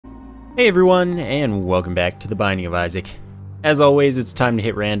Hey everyone, and welcome back to The Binding of Isaac. As always, it's time to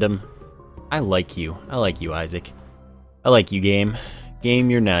hit random. I like you, Isaac. I like you, game. Game,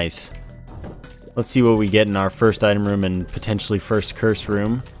 you're nice. Let's see what we get in our first item room and potentially first curse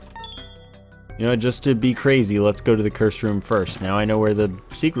room. You know, just to be crazy, let's go to the curse room first. Now I know where the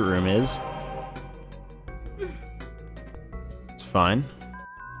secret room is. It's fine.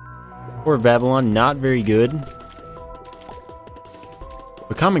 Or Babylon, not very good.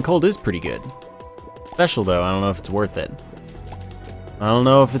 The common cold is pretty good. Special though, I don't know if it's worth it. I don't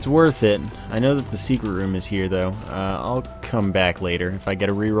know if it's worth it. I know that the secret room is here though. I'll come back later if I get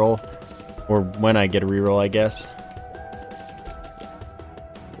a reroll. Or when I get a reroll, I guess.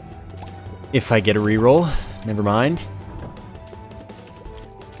 If I get a reroll, never mind.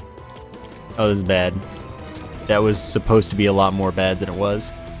 Oh, this is bad. That was supposed to be a lot more bad than it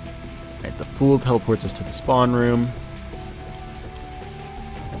was. Alright, the Fool teleports us to the spawn room.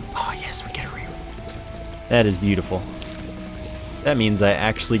 Oh yes, we get a reroll. That is beautiful. That means I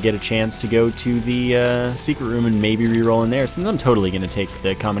actually get a chance to go to the secret room and maybe reroll in there, since I'm totally going to take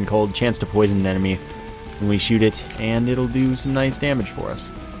the common cold, chance to poison an enemy when we shoot it, and it'll do some nice damage for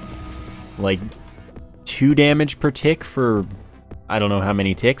us. Like 2 damage per tick for I don't know how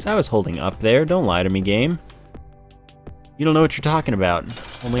many ticks. I was holding up there. Don't lie to me, game. You don't know what you're talking about.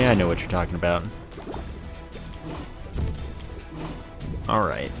 Only I know what you're talking about.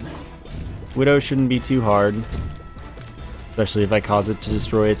 Alright. Widow shouldn't be too hard. Especially if I cause it to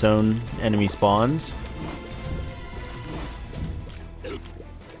destroy its own enemy spawns.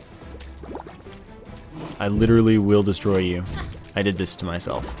 I literally will destroy you. I did this to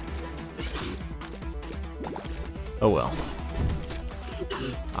myself. Oh well.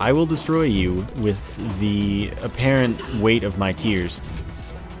 I will destroy you with the apparent weight of my tears.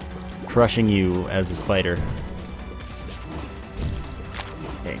 Crushing you as a spider.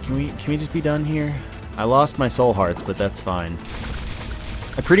 Okay, can we just be done here? I lost my soul hearts, but that's fine.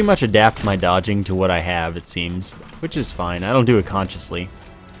 I pretty much adapt my dodging to what I have, it seems. Which is fine, I don't do it consciously.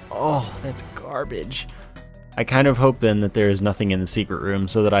 Oh, that's garbage. I kind of hope then that there is nothing in the secret room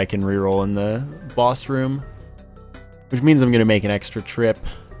so that I can reroll in the boss room. Which means I'm gonna make an extra trip.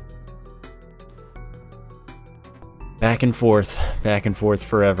 Back and forth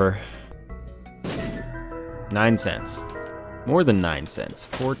forever. 9 cents. More than 9 cents.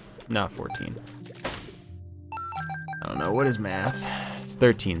 Not 14. I don't know, what is math? It's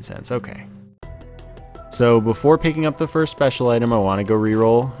 13 cents, okay. So before picking up the first special item, I want to go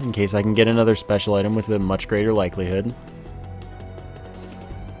reroll in case I can get another special item with a much greater likelihood.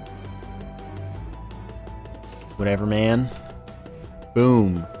 Whatever, man.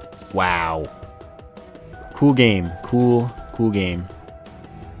 Boom. Wow. Cool game. Cool game.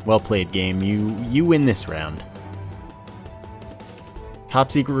 Well played, game. You win this round.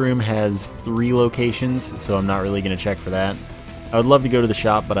 Top secret room has 3 locations, so I'm not really going to check for that. I would love to go to the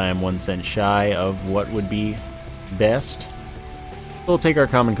shop, but I am 1 cent shy of what would be best. We'll take our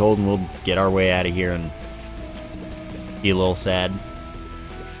common cold and we'll get our way out of here and be a little sad.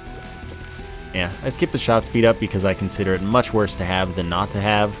 Yeah, I skipped the shot speed up because I consider it much worse to have than not to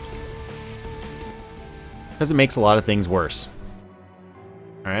have. Because it makes a lot of things worse.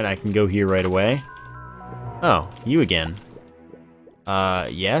 Alright, I can go here right away. Oh, you again.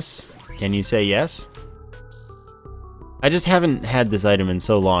 Yes? Can you say yes? I just haven't had this item in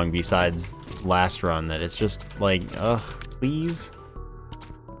so long besides last run that it's just like, ugh, please?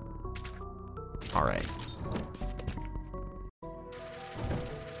 Alright.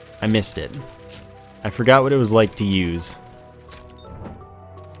 I missed it. I forgot what it was like to use.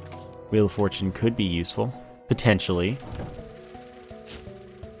 Wheel of Fortune could be useful. Potentially.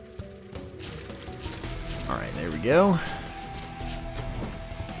 Alright, there we go.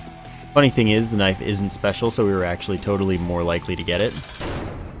 Funny thing is, the knife isn't special, so we were actually totally more likely to get it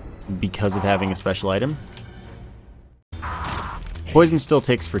because of having a special item. Poison still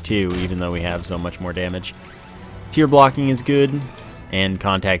ticks for 2, even though we have so much more damage. Tier blocking is good, and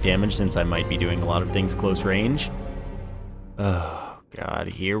contact damage, since I might be doing a lot of things close range. Oh, God,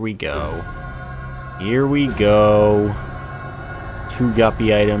 here we go. Here we go. 2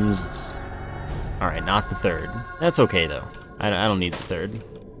 guppy items. Alright, not the 3rd. That's okay, though. I don't need the 3rd.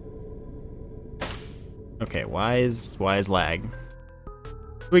 Okay, why is lag?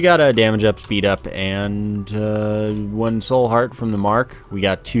 We got a damage up, speed up, and 1 soul heart from the mark. We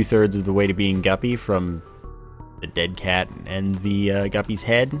got 2/3 of the way to being guppy from the dead cat and the guppy's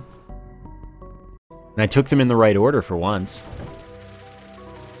head. And I took them in the right order for once.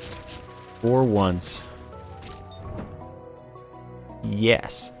 For once.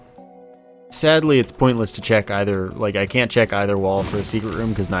 Yes. Sadly, it's pointless to check either, like, I can't check either wall for a secret room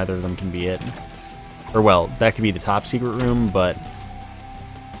because neither of them can be it. Or, well, that could be the top secret room, but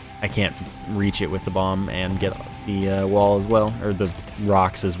I can't reach it with the bomb and get the wall as well, or the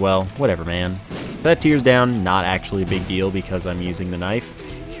rocks as well. Whatever, man. So that tears down, not actually a big deal because I'm using the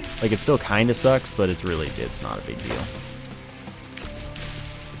knife. Like, it still kind of sucks, but it's not a big deal.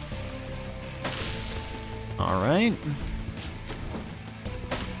 Alright.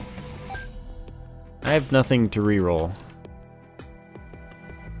 I have nothing to reroll.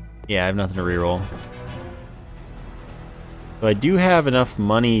 Yeah, I have nothing to reroll. So I do have enough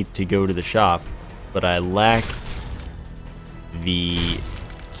money to go to the shop, but I lack the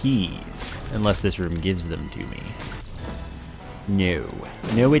keys, unless this room gives them to me. No.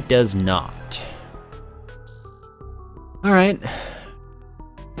 No, it does not. Alright.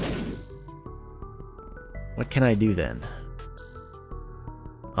 What can I do then?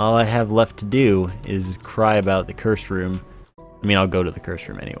 All I have left to do is cry about the curse room. I mean, I'll go to the curse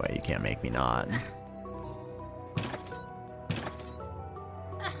room anyway. You can't make me not.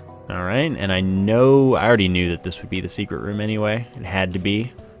 Alright, and I already knew that this would be the secret room anyway. It had to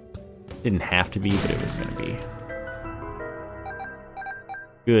be. Didn't have to be, but it was going to be.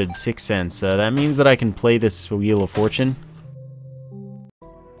 Good, 6 cents. That means that I can play this Wheel of Fortune.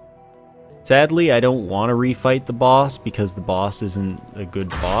 Sadly, I don't want to refight the boss because the boss isn't a good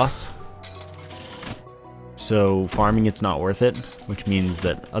boss. So farming it's not worth it, which means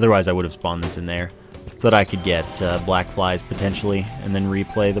that otherwise I would have spawned this in there so that I could get black flies potentially and then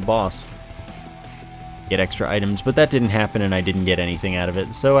replay the boss. Get extra items, but that didn't happen and I didn't get anything out of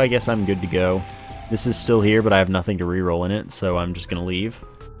it, so I guess I'm good to go. This is still here, but I have nothing to reroll in it, so I'm just gonna leave.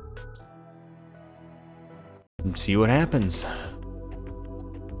 And see what happens.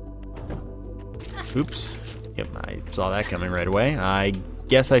 Oops. Yep, I saw that coming right away. I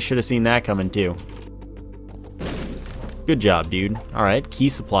guess I should have seen that coming too. Good job, dude. Alright, key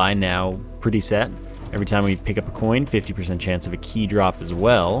supply now pretty set. Every time we pick up a coin, 50% chance of a key drop as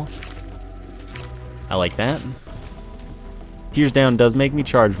well. I like that. Tears down does make me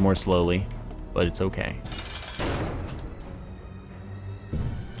charge more slowly, but it's okay.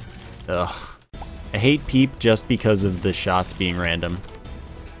 Ugh. I hate Peep just because of the shots being random.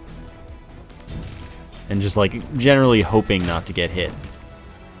 And just like generally hoping not to get hit.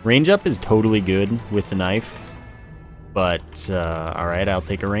 Range up is totally good with the knife, but alright, I'll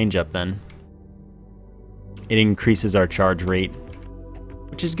take a range up then. It increases our charge rate,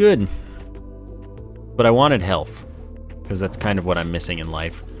 which is good. But I wanted health, because that's kind of what I'm missing in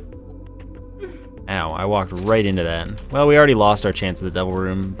life. Ow, I walked right into that. Well, we already lost our chance of the Devil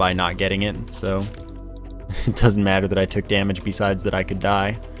Room by not getting it, so it doesn't matter that I took damage besides that I could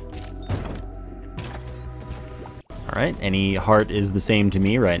die. Alright, any heart is the same to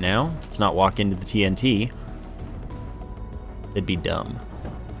me right now. Let's not walk into the TNT. It'd be dumb,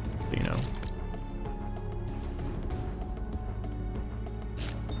 you know.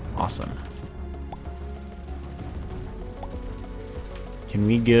 Awesome. Can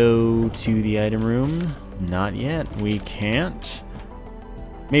we go to the item room? Not yet. We can't.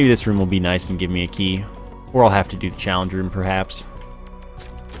 Maybe this room will be nice and give me a key. Or I'll have to do the challenge room, perhaps.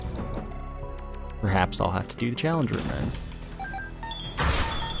 Perhaps I'll have to do the challenge room then.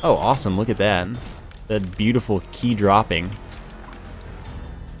 Oh, awesome. Look at that. That beautiful key dropping.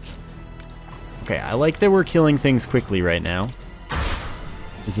 Okay, I like that we're killing things quickly right now.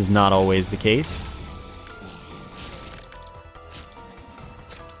 This is not always the case.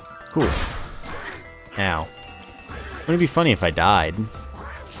 Cool. Ow. Wouldn't it be funny if I died?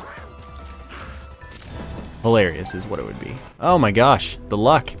 Hilarious is what it would be. Oh my gosh, the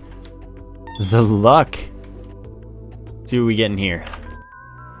luck. The luck. See what we get in here.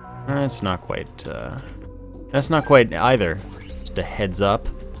 That's not quite either. Just a heads up.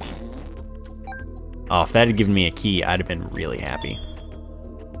 Oh, if that had given me a key, I'd have been really happy.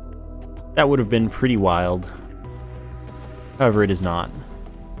 That would have been pretty wild. However, it is not.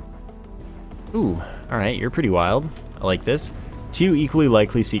 Ooh, alright, you're pretty wild. I like this. 2 equally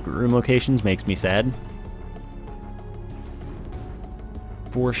likely secret room locations makes me sad.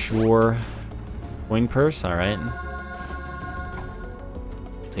 For sure. Coin purse, alright.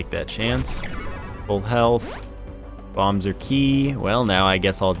 Take that chance. Full health. Bombs are key. Well, now I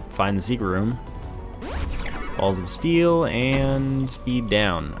guess I'll find the secret room. Balls of steel and speed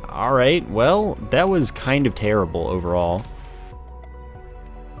down. Alright, well, that was kind of terrible overall.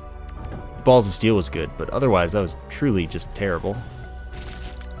 Balls of steel was good, but otherwise that was truly just terrible.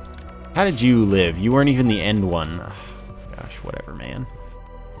 How did you live? You weren't even the end one. Ugh, gosh, whatever, man.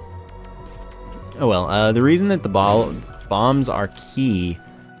 Oh well, the reason that the bombs are key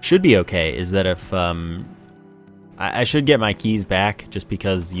should be okay is that if I should get my keys back, just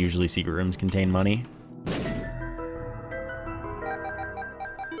because usually secret rooms contain money.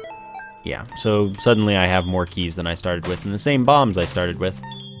 Yeah, so suddenly I have more keys than I started with, and the same bombs I started with.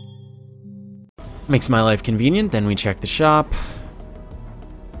 Makes my life convenient. Then we check the shop.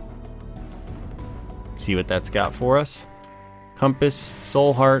 See what that's got for us. Compass,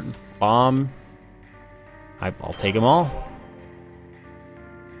 soul heart, bomb. I'll take them all.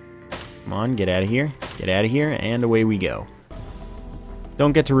 Come on, get out of here. Get out of here, and away we go.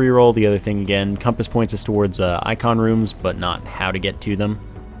 Don't get to reroll the other thing again. Compass points us towards icon rooms, but not how to get to them.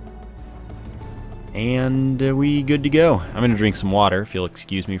 And we good to go. I'm gonna drink some water, if you'll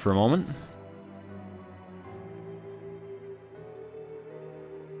excuse me for a moment.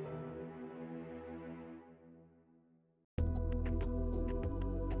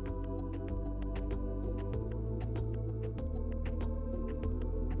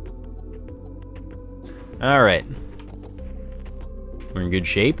 Alright. We're in good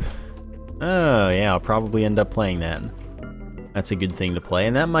shape. Oh, yeah, I'll probably end up playing that. That's a good thing to play,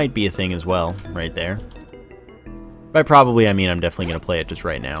 and that might be a thing as well, right there. By probably, I mean I'm definitely going to play it just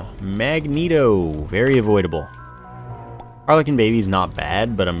right now. Magneto, very avoidable. Harlequin Baby's not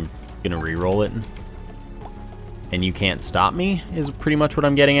bad, but I'm going to reroll it. And you can't stop me, is pretty much what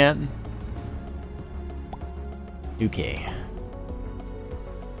I'm getting at. Okay.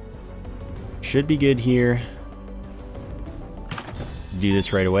 Should be good here. Do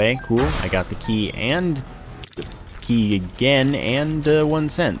this right away. Cool. I got the key and the key again and 1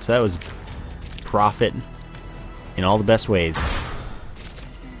 cent. So that was profit in all the best ways.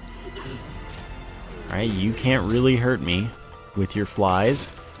 Alright, you can't really hurt me with your flies,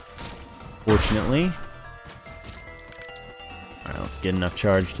 fortunately. Alright, let's get enough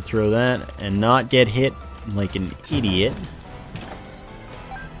charge to throw that and not get hit like an idiot.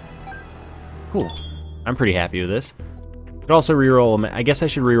 Cool. I'm pretty happy with this. Could also reroll. I guess I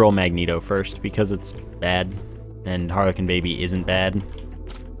should reroll Magneto first because it's bad, and Harlequin Baby isn't bad.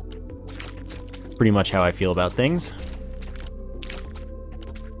 Pretty much how I feel about things.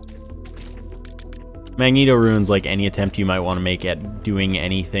 Magneto ruins like any attempt you might want to make at doing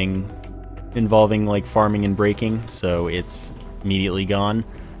anything involving like farming and breaking, so it's immediately gone.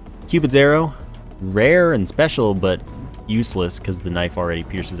 Cupid's arrow, rare and special, but useless because the knife already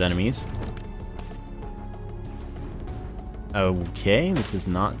pierces enemies. Okay, this is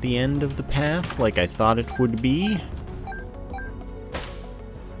not the end of the path like I thought it would be.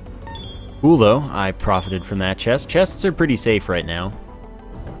 Cool though, I profited from that chest. Chests are pretty safe right now.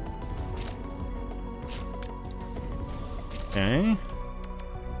 Okay.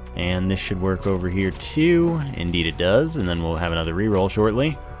 And this should work over here too. Indeed it does, and then we'll have another reroll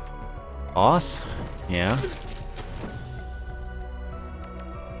shortly. Boss? Yeah.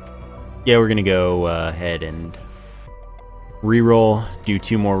 Yeah, we're gonna go ahead and reroll, do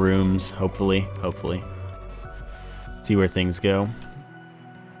 2 more rooms, hopefully. See where things go.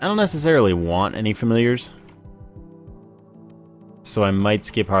 I don't necessarily want any familiars, so I might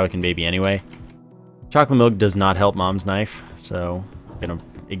skip Harlequin Baby anyway. Chocolate milk does not help Mom's knife, so I'm gonna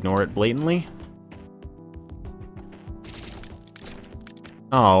ignore it blatantly.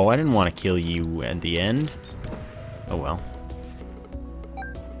 Oh, I didn't want to kill you at the end. Oh well.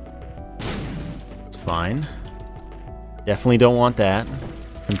 It's fine. Definitely don't want that,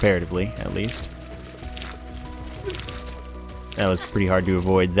 comparatively, at least. That was pretty hard to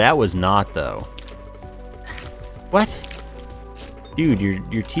avoid. That was not, though. What? Dude,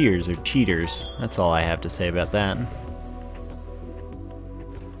 your tears are cheaters. That's all I have to say about that.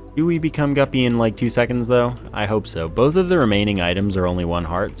 Do we become Guppy in like 2 seconds, though? I hope so. Both of the remaining items are only 1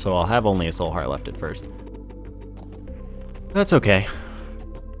 heart, so I'll have only a soul heart left at first. That's okay.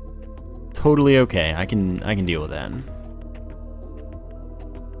 Totally okay. I can deal with that.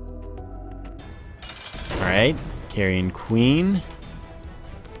 Alright, carrying Queen.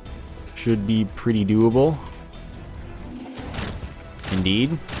 Should be pretty doable.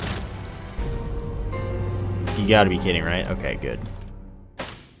 Indeed. You gotta be kidding, right? Okay, good.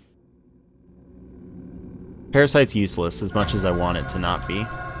 Parasite's useless as much as I want it to not be.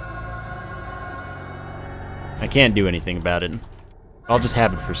 I can't do anything about it. I'll just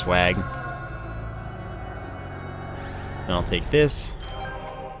have it for swag. And I'll take this.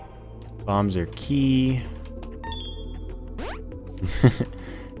 Bombs are key.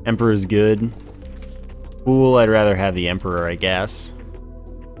 Emperor's good. Fool, I'd rather have the Emperor, I guess.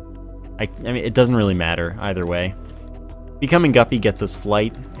 I mean, it doesn't really matter either way. Becoming Guppy gets us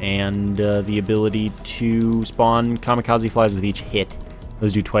flight and the ability to spawn kamikaze flies with each hit.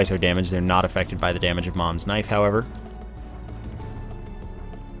 Those do twice our damage. They're not affected by the damage of Mom's knife, however.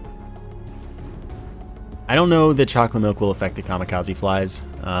 I don't know that chocolate milk will affect the kamikaze flies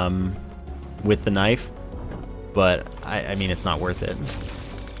with the knife, but I mean, it's not worth it.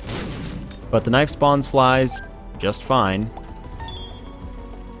 But the knife spawns flies just fine,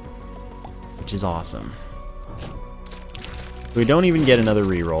 which is awesome. We don't even get another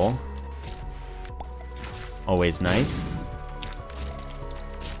reroll. Always nice.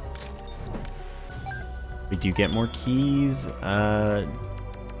 We do get more keys.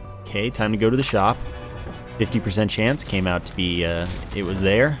 Okay, time to go to the shop. 50% chance, came out to be, it was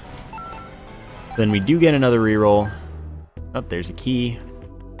there. Then we do get another reroll. Oh, there's a key.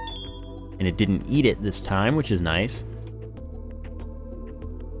 And it didn't eat it this time, which is nice.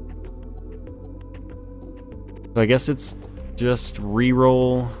 So I guess it's just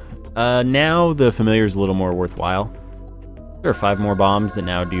reroll. Now the familiar is a little more worthwhile. There are 5 more bombs that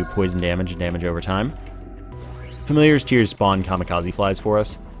now do poison damage and damage over time. Familiar's tiers spawn kamikaze flies for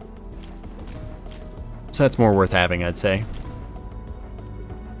us. So that's more worth having, I'd say.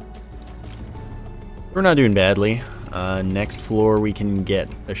 We're not doing badly. Next floor we can get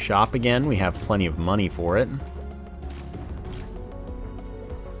a shop again. We have plenty of money for it.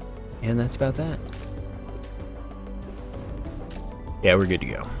 And that's about that. Yeah, we're good to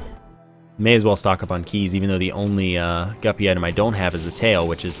go. May as well stock up on keys, even though the only guppy item I don't have is the tail,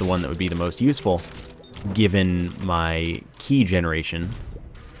 which is the one that would be the most useful, given my key generation.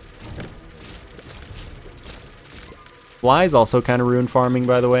 Flies also kind of ruin farming,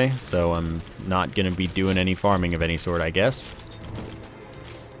 by the way, so I'm not going to be doing any farming of any sort, I guess.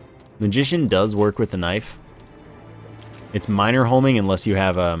 Magician does work with the knife. It's minor homing unless you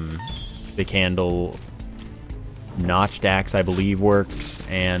have the candle. Notched axe, I believe, works,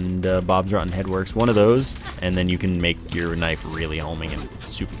 and Bob's Rotten Head works. One of those, and then you can make your knife really homing and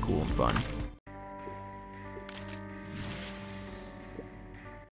super cool and fun.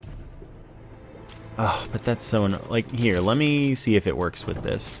 Oh, but that's so like, here, let me see if it works with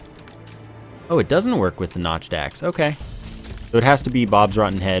this. Oh, it doesn't work with the notched axe. Okay. So it has to be Bob's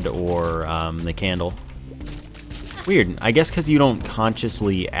Rotten Head or the candle. Weird. I guess because you don't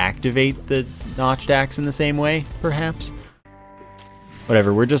consciously activate the notched axe in the same way, perhaps?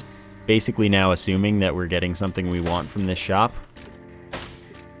 Whatever, we're just basically now assuming that we're getting something we want from this shop.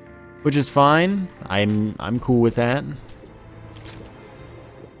 Which is fine. I'm cool with that.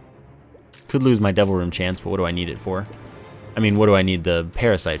 Could lose my Devil Room chance, but what do I need it for? I mean, what do I need the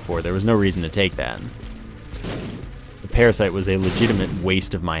Parasite for? There was no reason to take that. The Parasite was a legitimate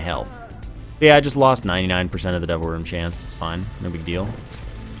waste of my health. But yeah, I just lost 99% of the Devil Room chance. It's fine. No big deal.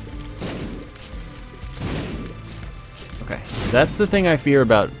 Okay. That's the thing I fear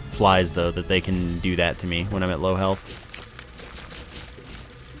about flies, though, that they can do that to me when I'm at low health.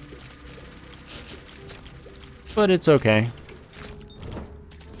 But it's okay.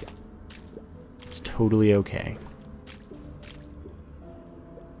 It's totally okay.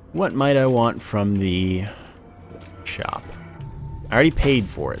 What might I want from the shop? I already paid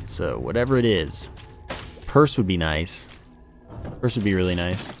for it, so whatever it is. Purse would be nice. Purse would be really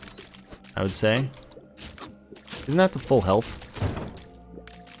nice, I would say. Isn't that the full health?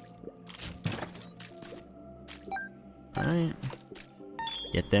 Alright.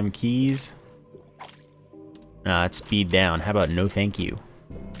 Get them keys. Nah, it's speed down. How about no thank you?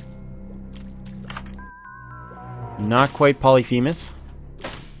 Not quite Polyphemus.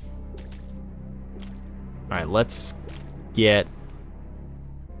 Alright, let's get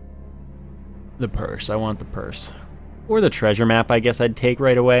the purse. I want the purse. Or the treasure map, I guess I'd take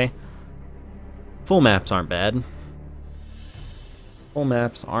right away. Full maps aren't bad. Full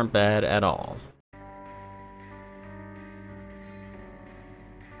maps aren't bad at all.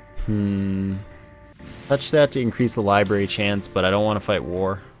 Touch that to increase the library chance, but I don't want to fight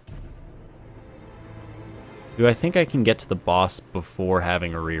war. Do I think I can get to the boss before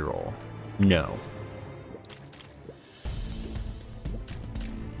having a reroll? No.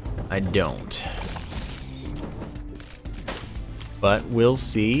 I don't. But we'll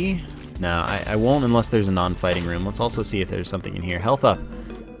see. No, I won't unless there's a non-fighting room. Let's also see if there's something in here. Health up.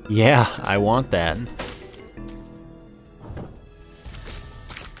 Yeah, I want that.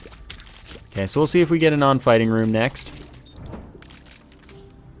 Okay, so we'll see if we get a non-fighting room next.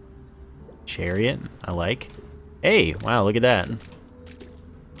 Chariot, I like. Hey, wow, look at that.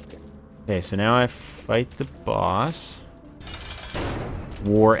 Okay, so now I fight the boss.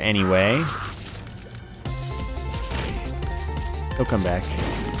 War anyway. He'll come back.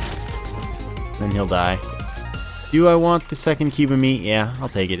 Then he'll die. Do I want the second cube of meat? Yeah, I'll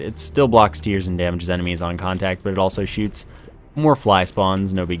take it. It still blocks tears and damages enemies on contact, but it also shoots more fly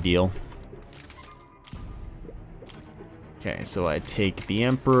spawns, no big deal. Okay, so I take the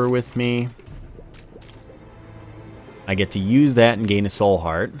Emperor with me. I get to use that and gain a soul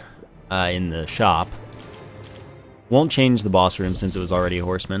heart in the shop. Won't change the boss room since it was already a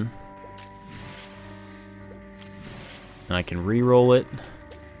horseman. And I can re-roll it,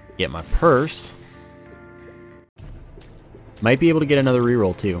 get my purse. Might be able to get another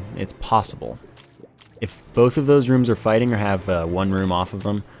reroll too. It's possible. If both of those rooms are fighting or have one room off of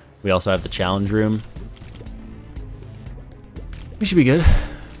them, we also have the challenge room. We should be good.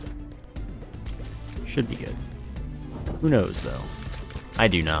 Should be good. Who knows though? I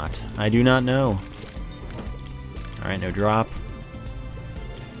do not. I do not know. Alright, no drop.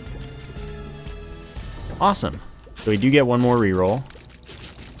 Awesome. So we do get one more reroll.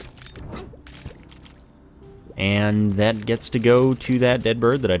 And that gets to go to that dead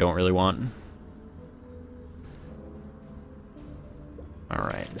bird that I don't really want.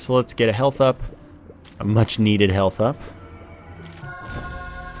 Alright, so let's get a health up. A much needed health up.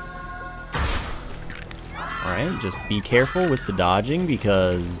 Alright, just be careful with the dodging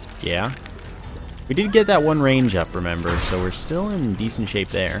because, yeah. We did get that one range up, remember, so we're still in decent shape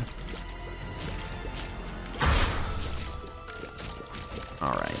there.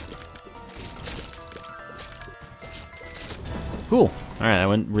 Alright. Cool. Alright, that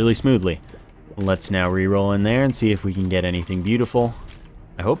went really smoothly. Let's now re-roll in there and see if we can get anything beautiful.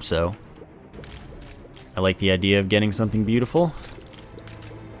 I hope so. I like the idea of getting something beautiful.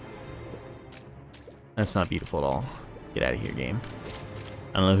 That's not beautiful at all. Get out of here, game.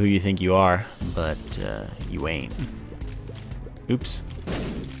 I don't know who you think you are, but you ain't. Oops.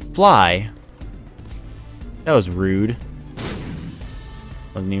 Fly? That was rude.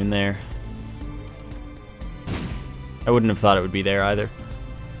 Wasn't even there. I wouldn't have thought it would be there either.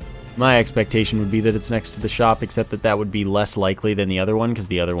 My expectation would be that it's next to the shop, except that that would be less likely than the other one, because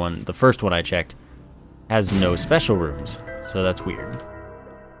the other one, the first one I checked, has no special rooms, so that's weird.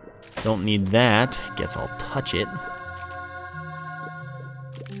 Don't need that. Guess I'll touch it.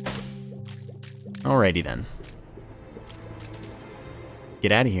 Alrighty then.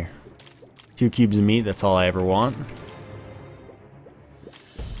 Get out of here. 2 cubes of meat, that's all I ever want.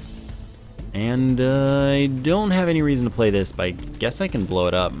 And I don't have any reason to play this, but I guess I can blow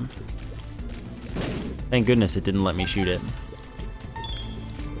it up. Thank goodness it didn't let me shoot it.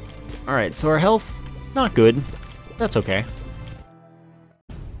 Alright, so our health, not good. That's okay.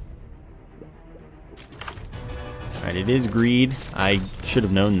 Alright, it is greed. I should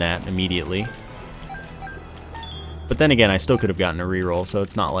have known that immediately. But then again, I still could have gotten a reroll, so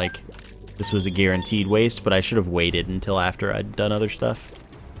it's not like this was a guaranteed waste, but I should have waited until after I'd done other stuff.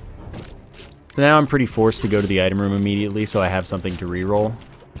 So now I'm pretty forced to go to the item room immediately, so I have something to reroll.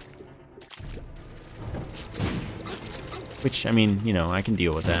 Which, I mean, you know, I can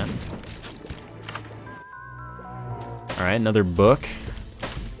deal with that. Alright, another book.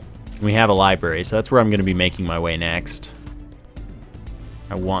 We have a library, so that's where I'm going to be making my way next.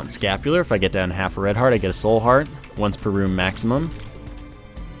 I want scapular. If I get down half a red heart, I get a soul heart. Once per room maximum.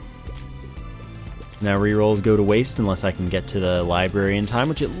 Now rerolls go to waste unless I can get to the library in time,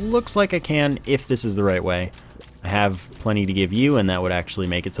 which it looks like I can if this is the right way. I have plenty to give you, and that would actually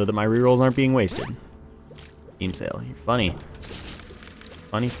make it so that my rerolls aren't being wasted. Steam sale. You're funny.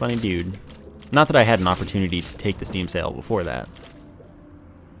 Funny, funny dude. Not that I had an opportunity to take the Steam sale before that.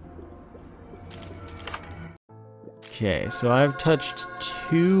 Okay, so I've touched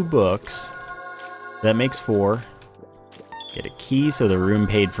 2 books. That makes 4. Get a key so the room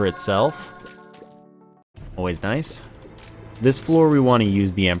paid for itself. Always nice. This floor we want to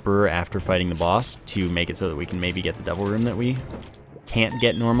use the Emperor after fighting the boss to make it so that we can maybe get the devil room that we can't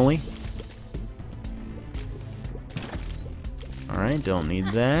get normally. Alright, don't need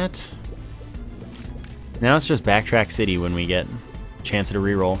that. Now it's just Backtrack City when we get a chance at a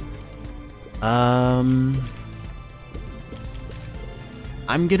reroll. I'm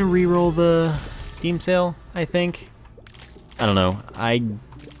gonna reroll the Steam sale, I think. I don't know. I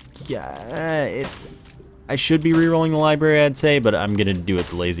should be rerolling the library, I'd say, but I'm gonna do it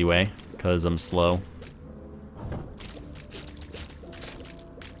the lazy way because I'm slow.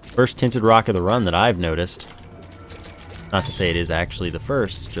 First tinted rock of the run that I've noticed. Not to say it is actually the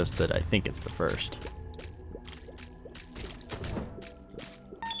first, just that I think it's the first.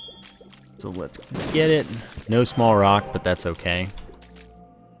 So let's get it. No small rock, but that's okay.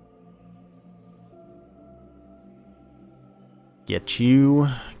 Get you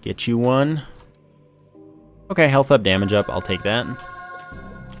one. Okay, health up, damage up, I'll take that.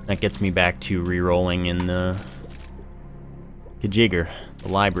 That gets me back to re-rolling in the Kajigger, the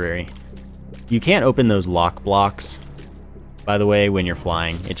library. You can't open those lock blocks, by the way, when you're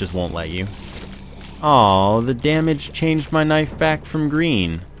flying. It just won't let you. Oh, the damage changed my knife back from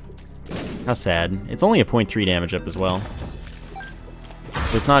green. How sad. It's only a 0.3 damage up as well.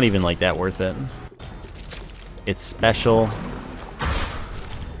 So it's not even like that worth it. It's special.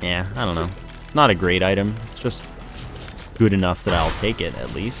 Yeah, I don't know. It's not a great item. It's just good enough that I'll take it,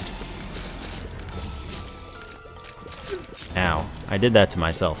 at least. Ow. I did that to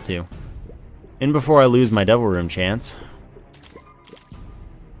myself, too. In before I lose my Devil Room chance.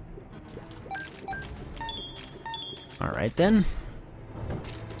 Alright then.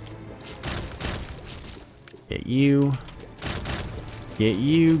 Get you. Get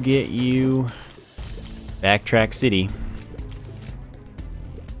you, get you. Backtrack City.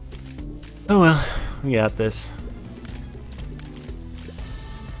 Oh well, we got this.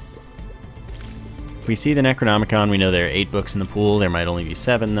 If we see the Necronomicon, we know there are 8 books in the pool. There might only be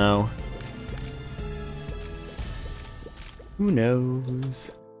 7 though. Who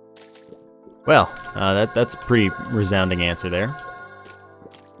knows? Well, that's a pretty resounding answer there.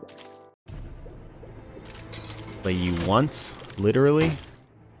 Play you once, literally.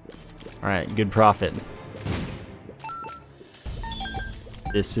 Alright, good profit.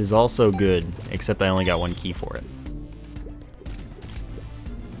 This is also good, except I only got 1 key for it.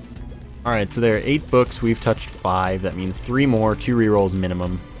 Alright, so there are 8 books, we've touched 5. That means 3 more, 2 rerolls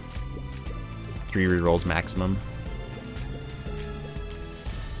minimum. 3 rerolls maximum.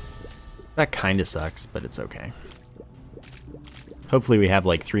 That kinda sucks, but it's okay. Hopefully we have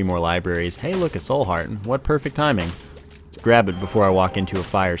like 3 more libraries. Hey look, a soul heart. What perfect timing. Let's grab it before I walk into a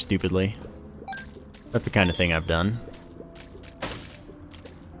fire stupidly. That's the kind of thing I've done.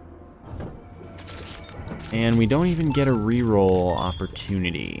 And we don't even get a reroll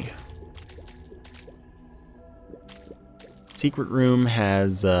opportunity. Secret room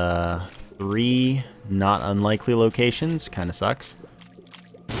has 3 not unlikely locations. Kinda sucks.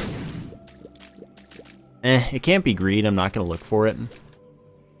 It can't be greed, I'm not gonna look for it.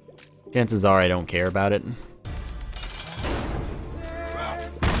 Chances are I don't care about it.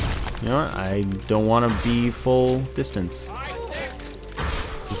 You know what, I don't want to be full distance.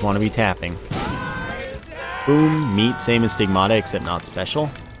 Just want to be tapping. Boom, meat, same as Stigmata, except not special.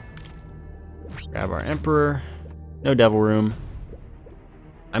 Grab our Emperor. No Devil Room.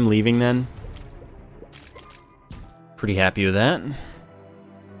 I'm leaving then. Pretty happy with that.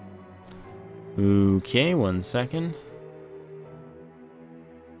 Okay, 1 second.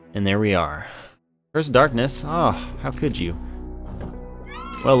 And there we are. First Darkness. Oh, how could you?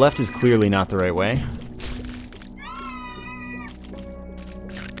 Well, left is clearly not the right way.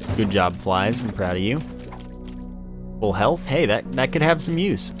 Good job, Flies. I'm proud of you. Full health. Hey, that could have some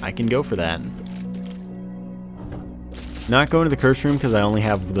use. I can go for that. Not going to the Curse Room because I only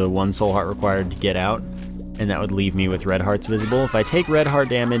have the 1 Soul Heart required to get out. And that would leave me with red hearts visible. If I take red heart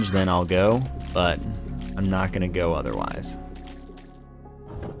damage, then I'll go. But I'm not going to go otherwise.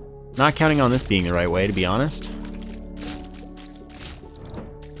 Not counting on this being the right way, to be honest.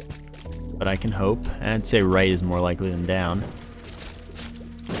 But I can hope. I'd say right is more likely than down.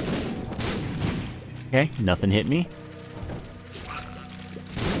 Okay, nothing hit me.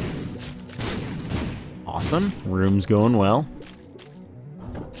 Awesome. Room's going well.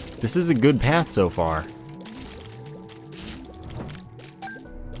 This is a good path so far.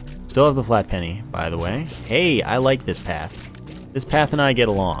 Still have the flat penny, by the way. Hey, I like this path. This path and I get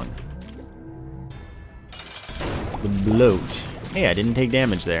along. The bloat. Hey, I didn't take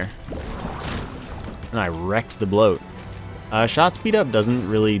damage there. And I wrecked the bloat. Shot speed up doesn't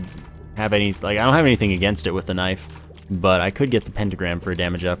really have any, like, I don't have anything against it with the knife, but I could get the pentagram for a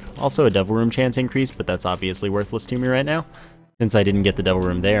damage up. Also a Devil Room chance increase, but that's obviously worthless to me right now, since I didn't get the Devil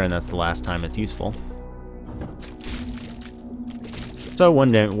Room there, and that's the last time it's useful. So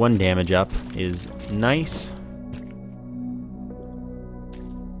one damage up is nice.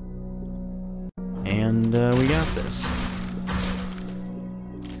 And we got this.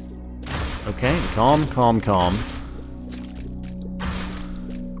 Okay, calm, calm, calm.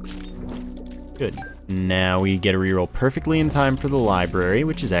 Good. Now we get a reroll perfectly in time for the library,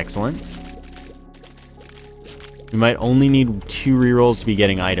 which is excellent. We might only need 2 rerolls to be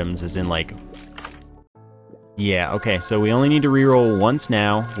getting items, as in like... Yeah, okay, so we only need to reroll once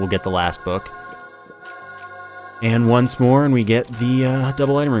now. We'll get the last book. And once more, and we get the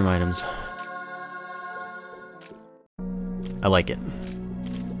double item room items. I like it.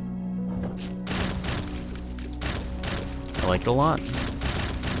 I like it a lot.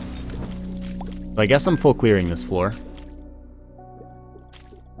 So I guess I'm full clearing this floor.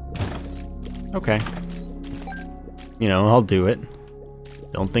 Okay. You know, I'll do it.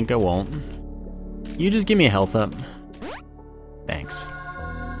 Don't think I won't. You just give me a health up. Thanks.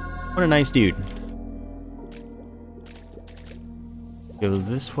 What a nice dude. Go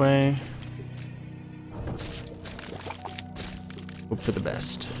this way. Hope for the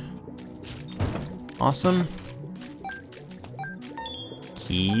best. Awesome.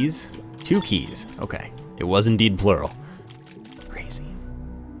 Keys. 2 keys. Okay. It was indeed plural. Crazy.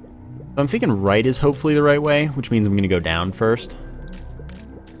 I'm thinking right is hopefully the right way, which means I'm going to go down first.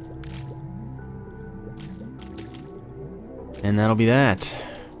 And that'll be that.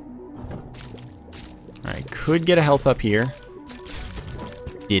 I could get a health up here.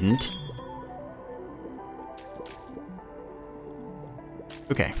 Didn't.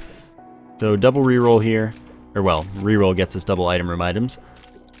 Okay. So double reroll here. Or well, reroll gets us double item room items.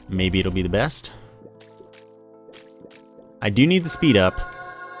 Maybe it'll be the best. I do need the speed up,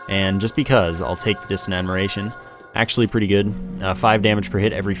 and just because, I'll take the distant admiration. Actually pretty good. 5 damage per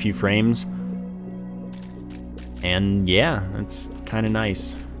hit every few frames. And yeah, that's kind of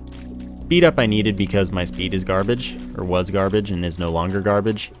nice. Speed up I needed because my speed is garbage, or was garbage and is no longer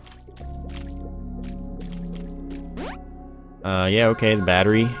garbage. Yeah, okay, the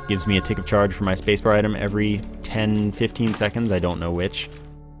battery gives me a tick of charge for my spacebar item every 10-15 seconds, I don't know which.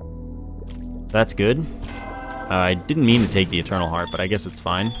 That's good. I didn't mean to take the Eternal Heart, but I guess it's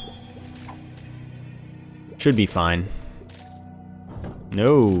fine. Should be fine.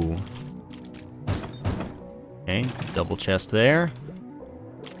 No. Okay, double chest there.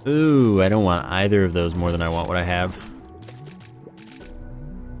 Ooh, I don't want either of those more than I want what I have.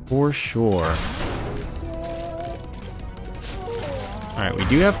 For sure. Alright, we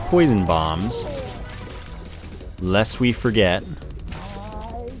do have poison bombs. Lest we forget.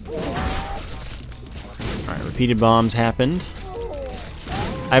 Alright, repeated bombs happened.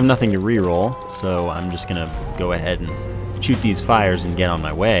 I have nothing to reroll, so I'm just gonna go ahead and shoot these fires and get on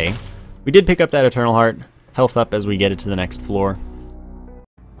my way. We did pick up that Eternal Heart. Health up as we get it to the next floor.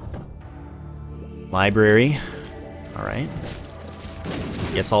 Library. Alright.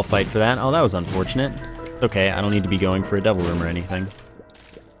 Guess I'll fight for that. Oh, that was unfortunate. It's okay, I don't need to be going for a double room or anything.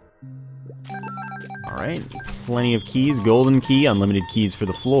 Alright, plenty of keys. Golden key, unlimited keys for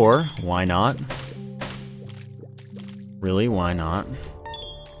the floor. Why not? Really, why not?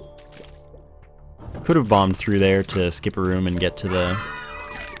 Could have bombed through there to skip a room and get to the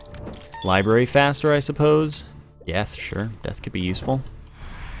library faster, I suppose. Death, sure. Death could be useful.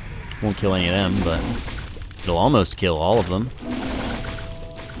 Won't kill any of them, but it'll almost kill all of them.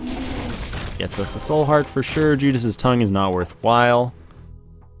 Gets us a soul heart for sure. Judas's tongue is not worthwhile.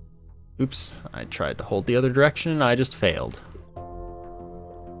 Oops, I tried to hold the other direction and I just failed.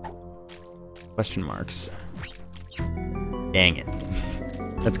 Question marks. Dang it.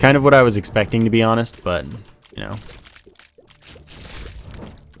 That's kind of what I was expecting, to be honest, but, you know.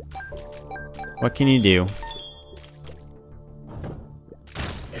 What can you do?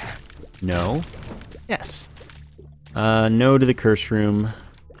 No. Yes. No to the curse room.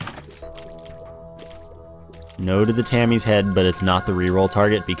 No to the Tammy's head, but it's not the reroll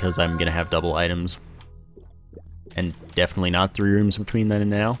target because I'm gonna have double items. And definitely not 3 rooms between then and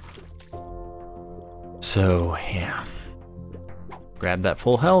now. So, yeah. Grab that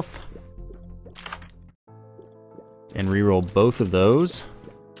full health. And reroll both of those.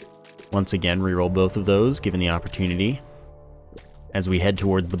 Once again, reroll both of those, given the opportunity. As we head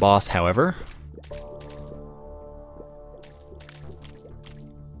towards the boss, however.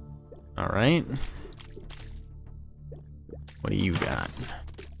 Alright. What do you got?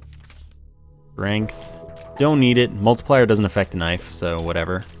 Strength. Don't need it. Multiplier doesn't affect the knife, so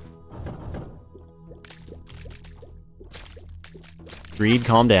whatever. Greed,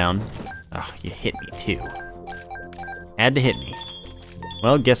 calm down. Oh, you hit me too. Had to hit me.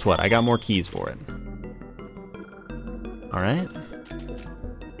 Well, guess what? I got more keys for it. Alright.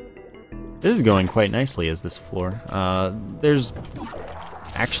 This is going quite nicely as this floor. There's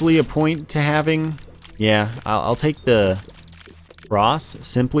actually a point to having... Yeah, I'll take the cross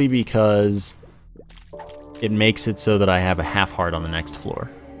simply because it makes it so that I have a half heart on the next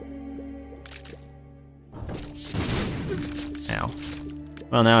floor. Ow.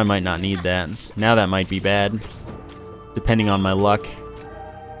 Well, now I might not need that. Now that might be bad, depending on my luck.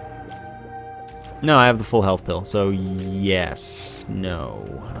 No, I have the full health pill, so yes. No,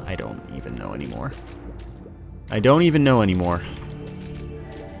 I don't even know anymore. I don't even know anymore.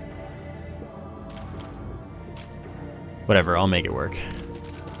 Whatever, I'll make it work.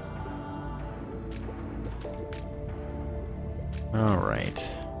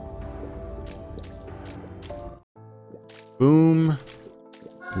 Alright. Boom.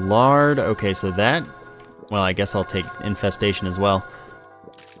 Lard. Okay, so that... Well, I guess I'll take Infestation as well.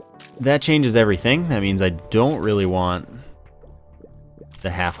 That changes everything. That means I don't really want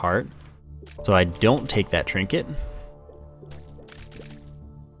the half heart. So I don't take that trinket.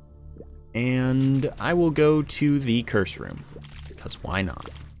 And I will go to the curse room. Because why not?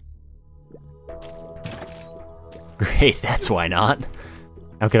 Great, that's why not.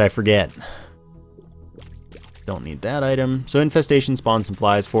 How could I forget? Don't need that item. So infestation spawns some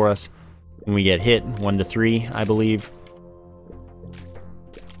flies for us. When we get hit, 1 to 3, I believe.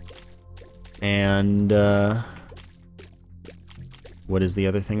 And, what is the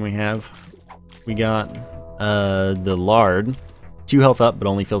other thing we have? We got, the lard. 2 health up, but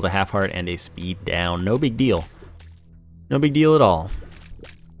only fills a half heart and a speed down. No big deal. No big deal at all.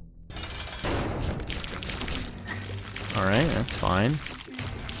 Alright, that's fine.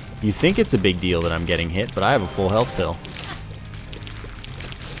 You think it's a big deal that I'm getting hit, but I have a full health pill.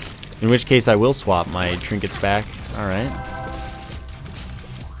 In which case I will swap my trinkets back. Alright.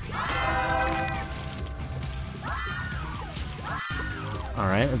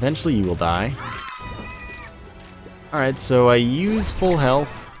 Alright, eventually you will die. Alright, so I use full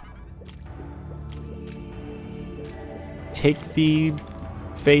health. Take the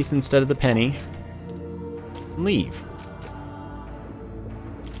faith instead of the penny. And leave.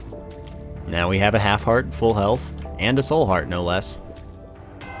 Now we have a half heart, full health, and a soul heart, no less.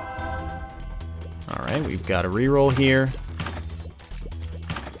 Alright, we've got a reroll here.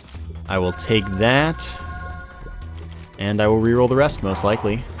 I will take that, and I will reroll the rest, most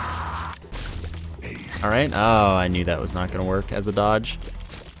likely. Alright, oh, I knew that was not going to work as a dodge.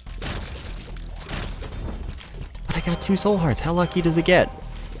 But I got 2 soul hearts, how lucky does it get?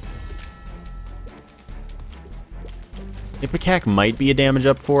 Ipecac might be a damage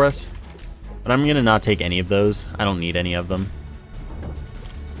up for us, but I'm going to not take any of those. I don't need any of them.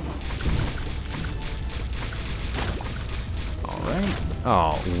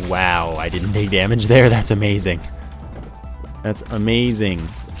 Oh, wow, I didn't take damage there. That's amazing. That's amazing.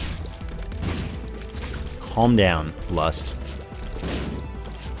 Calm down, Lust.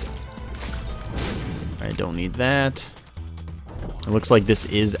 I don't need that. It looks like this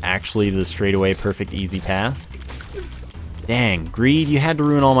is actually the straightaway perfect easy path. Dang, Greed, you had to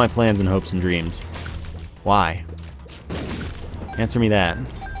ruin all my plans and hopes and dreams. Why? Answer me that.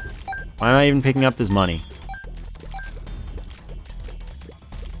 Why am I even picking up this money?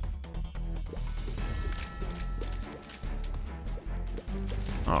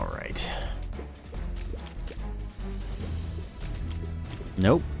 Alright.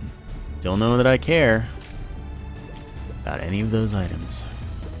 Nope. Don't know that I care about any of those items.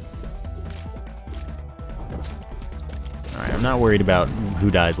 Alright, I'm not worried about who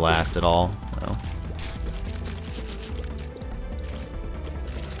dies last at all. Well.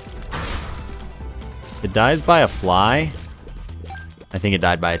 If it dies by a fly, I think it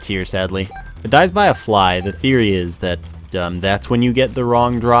died by a tear, sadly. If it dies by a fly, the theory is that that's when you get the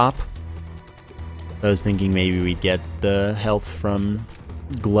wrong drop. I was thinking maybe we'd get the health from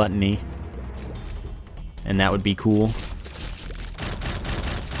Gluttony, and that would be cool.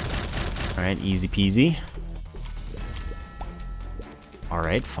 Alright, easy peasy.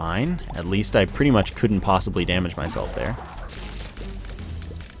 Alright, fine. At least I pretty much couldn't possibly damage myself there.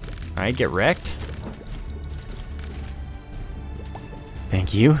 Alright, get wrecked.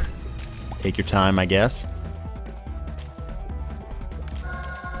 Thank you. Take your time, I guess.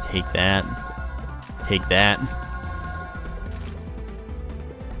 Take that. Take that.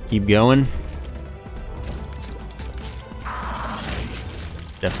 Keep going.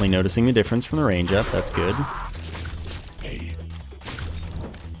 Definitely noticing the difference from the range up. That's good.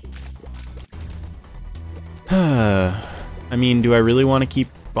 I mean, do I really want to keep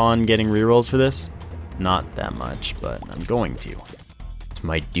on getting rerolls for this? Not that much, but I'm going to. It's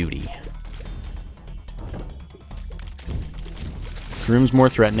my duty. This room's more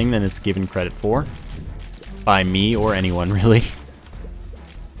threatening than it's given credit for. By me or anyone, really.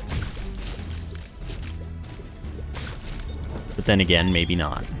 But then again, maybe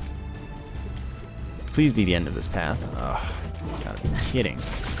not. Please be the end of this path. Ugh, you gotta be kidding.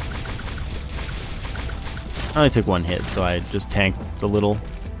 I only took 1 hit, so I just tanked a little.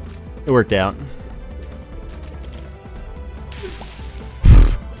 It worked out.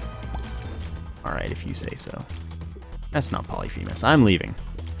 Alright, if you say so. That's not Polyphemus. I'm leaving.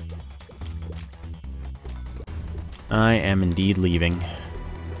 I am indeed leaving.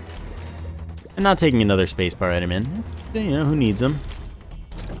 And not taking another spacebar item in. It's, you know, who needs them?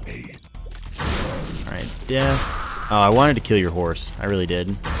 Alright, death. Oh, I wanted to kill your horse. I really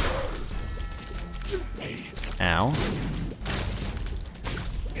did. Ow.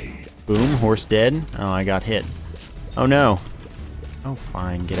 Boom, horse dead. Oh, I got hit. Oh no. Oh,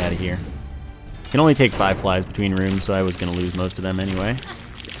 fine, get out of here. Can only take 5 flies between rooms, so I was gonna lose most of them anyway.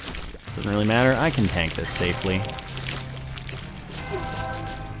 Doesn't really matter, I can tank this safely.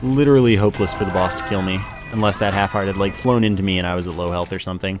 Literally hopeless for the boss to kill me. unless that half-heart had like flown into me and I was at low health or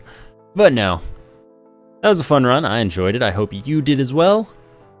something. But no. That was a fun run. I enjoyed it. I hope you did as well.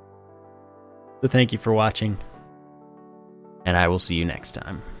 So thank you for watching, and I will see you next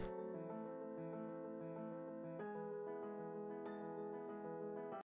time.